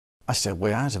I stay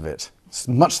way out of it. It's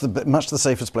much the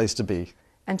safest place to be.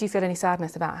 And do you feel any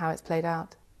sadness about how it's played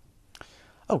out?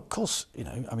 Oh, of course, you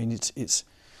know, I mean,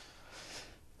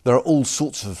 there are all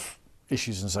sorts of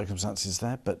issues and circumstances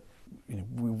there, but you know,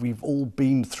 we've all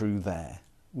been through there.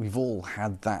 We've all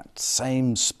had that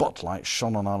same spotlight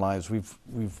shone on our lives.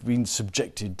 We've been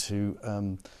subjected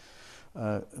to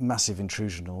massive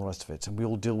intrusion and all the rest of it, and we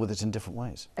all deal with it in different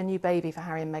ways. A new baby for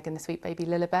Harry and Meghan, the sweet baby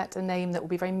Lilibet, a name that will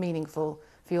be very meaningful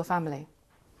for your family.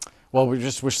 Well, we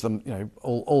just wish them, you know,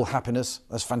 all happiness.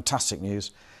 That's fantastic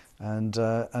news, and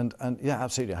yeah,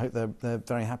 absolutely. I hope they're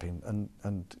very happy,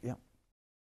 and yeah.